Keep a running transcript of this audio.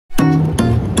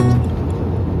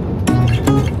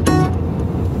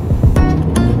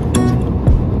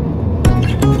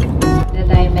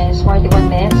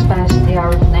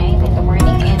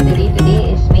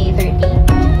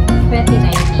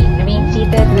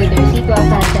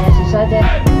bastante en sus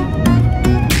hoteles.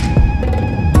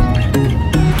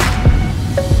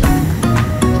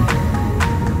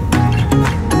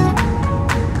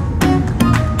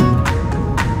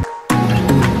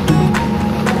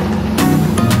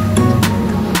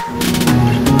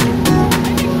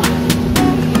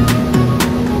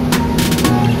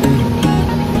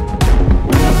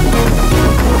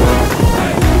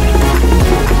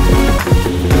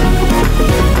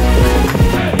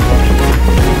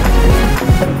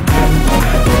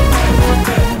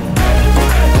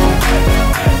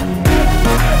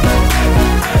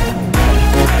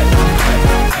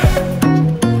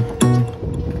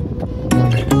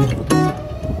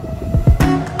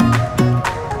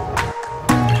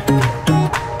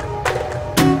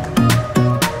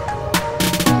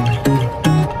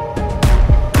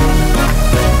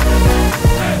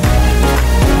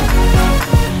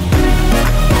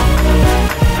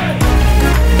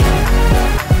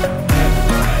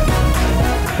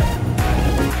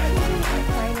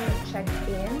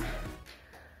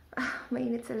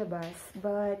 Mainit sa labas,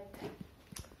 but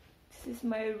this is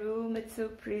my room. It's so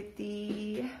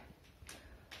pretty.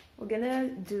 We're gonna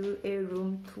do a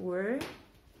room tour.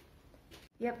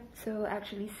 Yep, so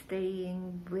actually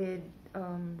staying with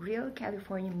real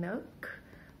California milk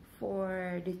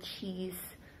for the cheese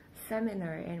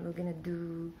seminar, and we're gonna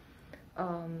do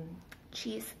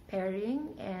cheese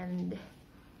pairing and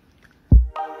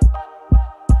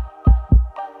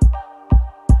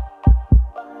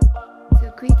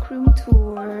quick room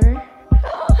tour.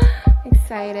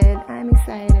 Excited, I'm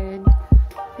excited.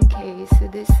 Okay, so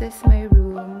this is my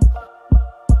room.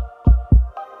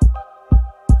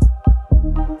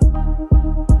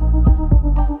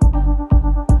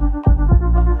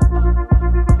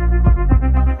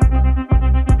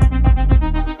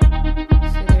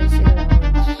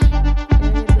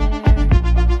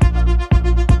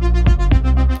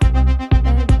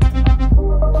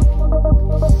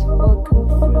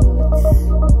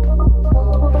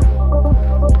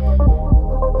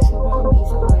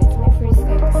 It's my first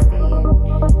time to stay in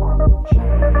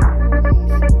Shangrila.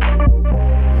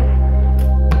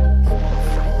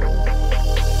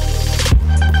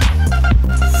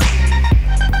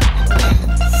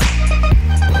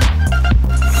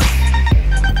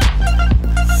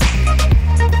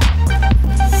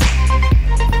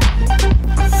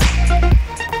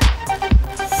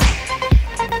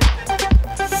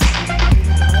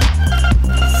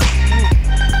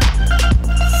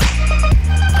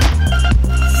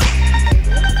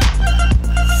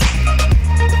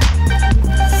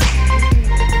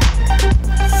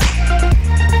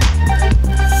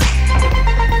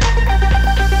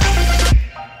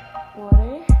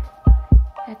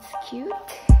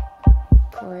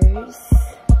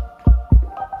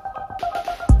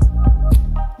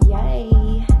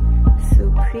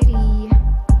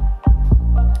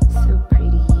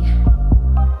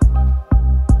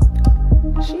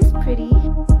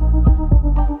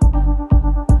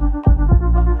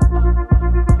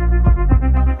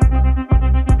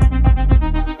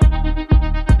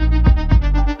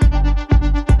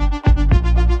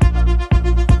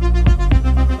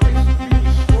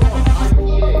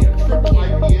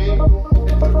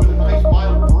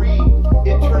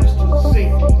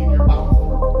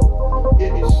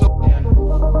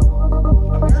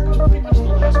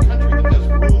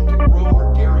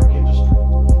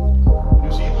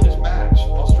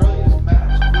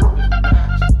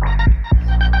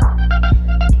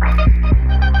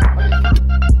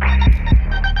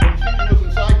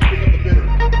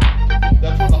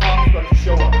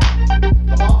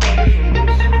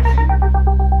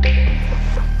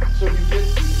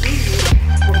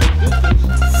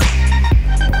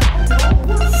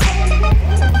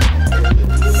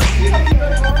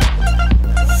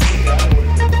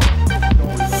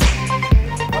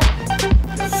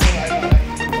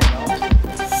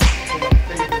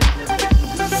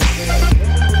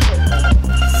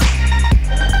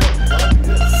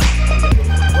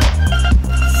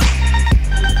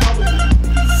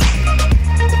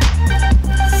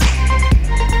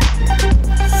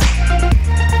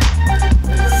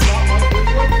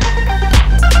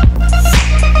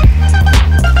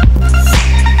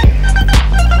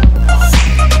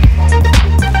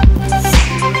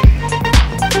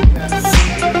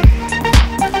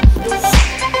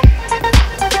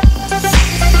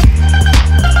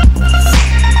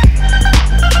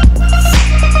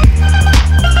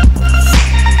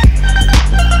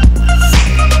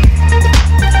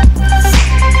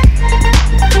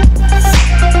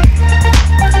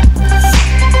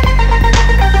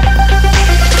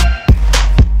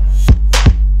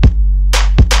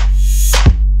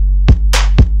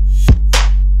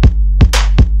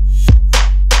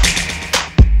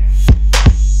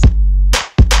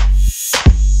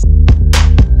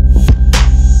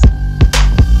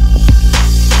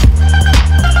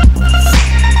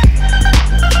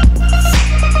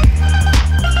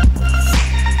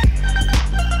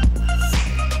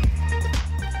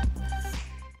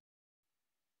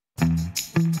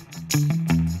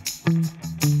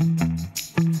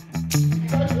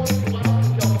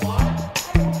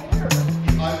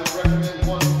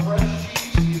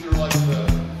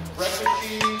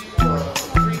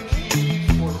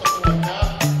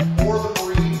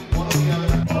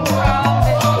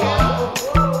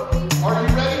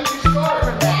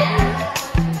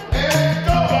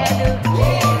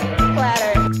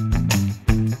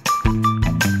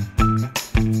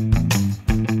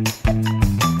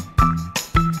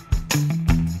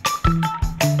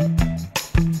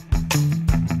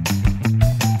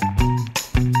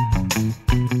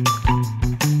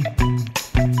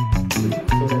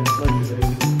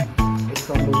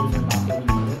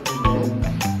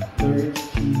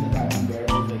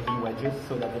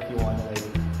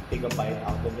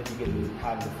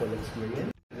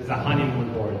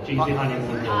 honeymoon board, cheesy honeymoon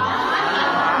board.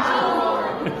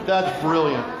 That's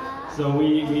brilliant. So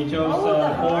we chose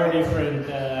 4 different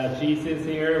cheeses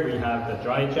here. We have the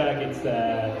dry jack. It's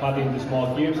cut into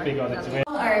small cubes because it's very...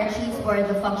 Our cheese board,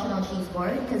 the functional cheese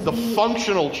board.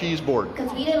 Functional cheese board.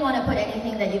 Because we didn't want to put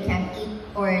anything that you can't eat,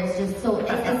 or it's just so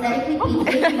it's aesthetically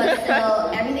pleasing, but still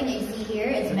everything that you see here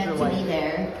is meant to be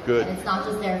there. Good. And it's not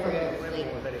just there for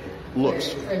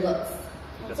looks. For looks.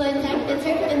 So in terms of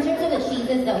the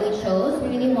cheeses that we chose, we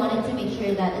really wanted to make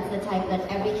sure that it's the type that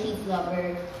every cheese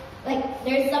lover, like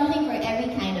there's something for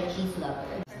every kind of cheese lover.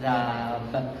 The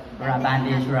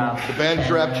bandage wrap. The bandage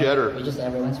wrap cheddar. Which is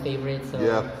everyone's favorite. So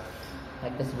yeah.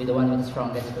 Like this will be the one with the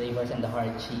strongest flavors and the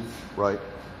hard cheese. Right.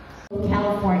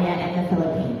 California and the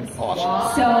Philippines.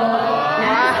 Awesome. So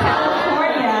that's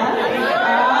California.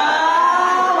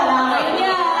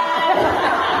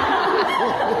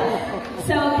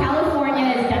 So California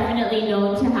is definitely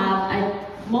known to have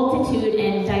a multitude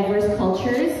and diverse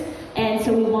cultures, and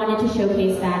so we wanted to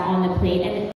showcase that on the plate.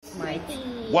 And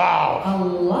wow. A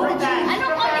lot of that.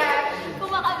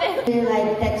 I really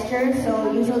like texture,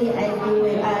 so usually I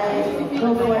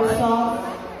go for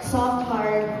soft,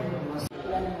 hard.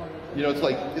 You know, it's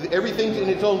like everything's in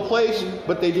its own place,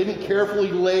 but they didn't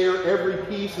carefully layer every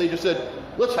piece. They just said,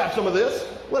 let's have some of this.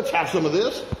 Let's have some of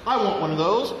this. I want one of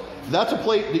those. That's a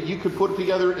plate that you could put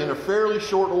together in a fairly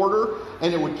short order,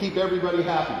 and it would keep everybody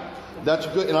happy. That's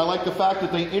good, and I like the fact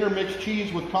that they intermix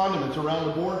cheese with condiments around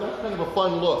the board. That's kind of a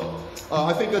fun look.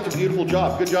 I think that's a beautiful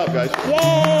job. Good job, guys.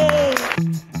 Yay!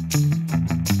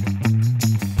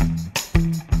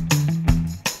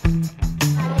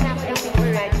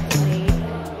 We're ready to make.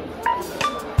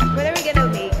 What are we gonna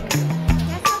make?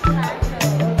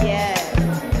 Yes,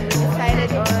 we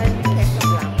decided on queso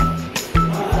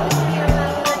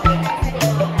blanco.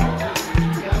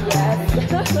 Yes.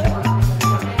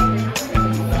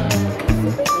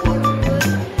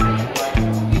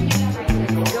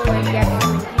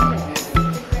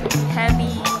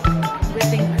 Heavy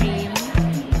whipping cream,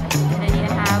 and then you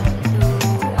have to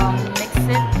mix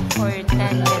it for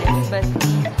 10 minutes. But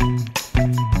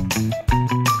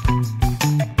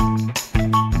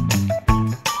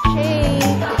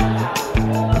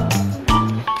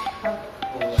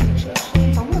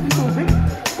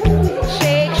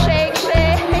shake, shake,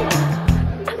 shake.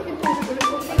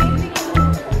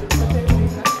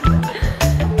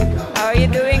 How are you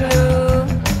doing, Lou?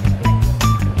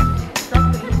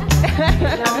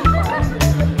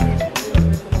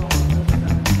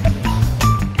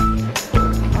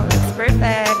 Oh, looks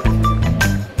perfect.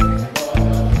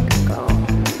 Go.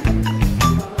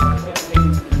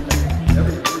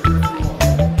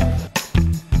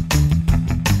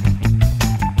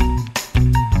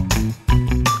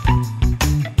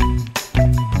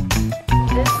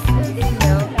 This is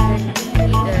milk that we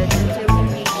heated until we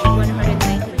reached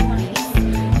 190 degrees.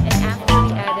 And after we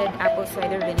added apple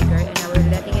cider vinegar, and now we're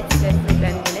letting it sit for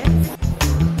 10 minutes.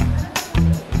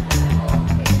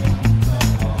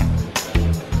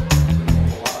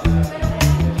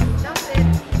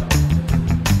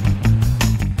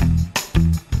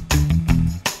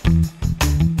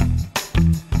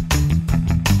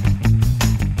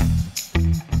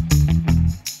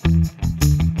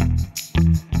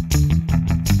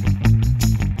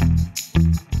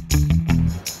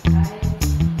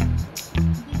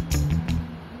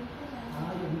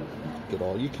 Get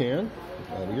all you can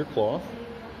out of your cloth.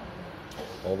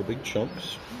 All the big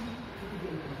chunks.